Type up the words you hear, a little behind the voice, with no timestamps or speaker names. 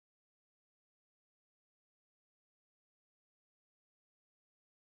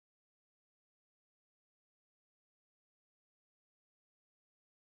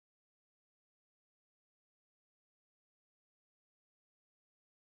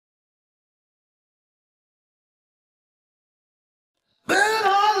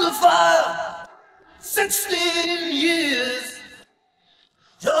16 years,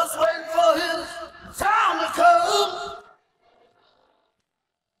 just waiting for his time to come.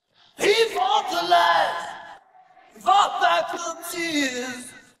 He fought the lies, fought back the tears.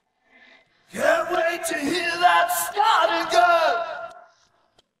 Can't wait to hear that starting gun.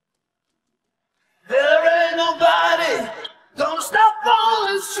 There ain't nobody gonna stop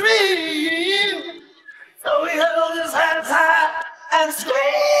on his dream. So he held his hands high and screamed,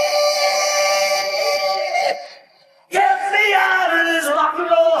 "Get me out of this rock and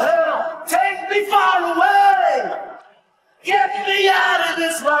roll hell, take me far away. Get me out of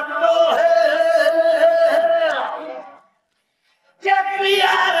this rock and roll hell. Get me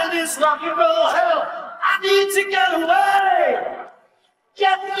out of this rock and roll hell, I need to get away.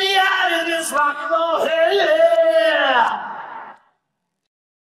 Get me out of this rock and roll hell."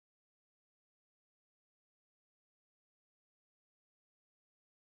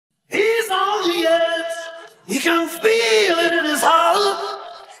 He's on the edge, he can feel it in his heart.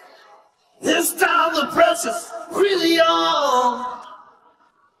 This time the pressure's really on.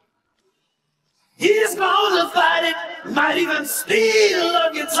 He's gonna fight it, might even steal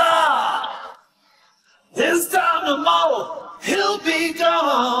a guitar. This time tomorrow, he'll be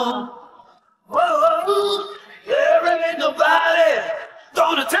gone. Whoa, there ain't nobody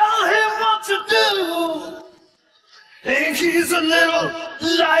gonna tell him what to do. Think he's a little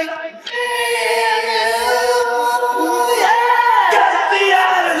like me. Yeah. Get me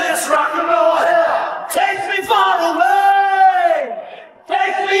out of this rock and roll hell, take me far away.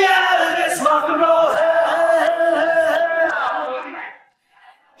 Take me out of this rock and roll hell.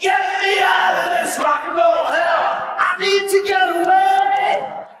 Get me out of this rock and roll hell, I need to get away.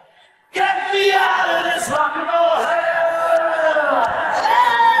 Get me out of this rock and roll hell.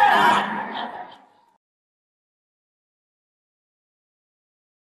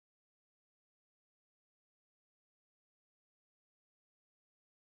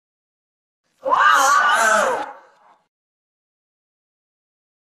 Wow.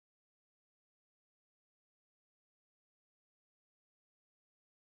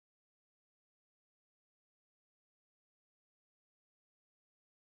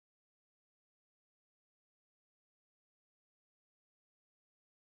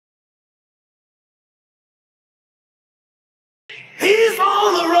 He's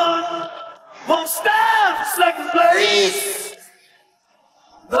on the run, won't stand for second place,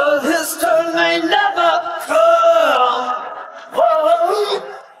 but his turn may never come. Whoa,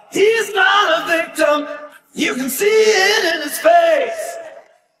 he's not a victim, you can see it in his face,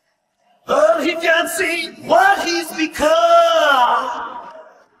 but he can't see what he's become.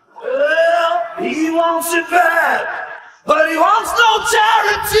 Well, he wants it bad, but he wants no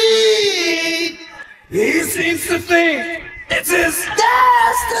charity. He seems to think it's his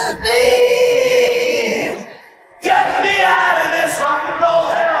destiny. Get me out of this rock and roll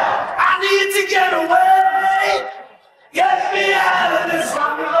hell, I need to get away. Get me out of this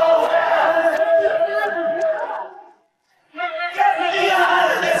rock and roll hell. Get me out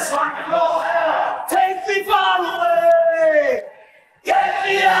of this rock and roll hell, take me far away. Get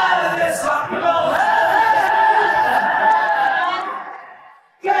me out of this rock and roll hell.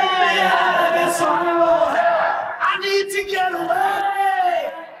 Get me out of this rock and roll hell, I need to get away.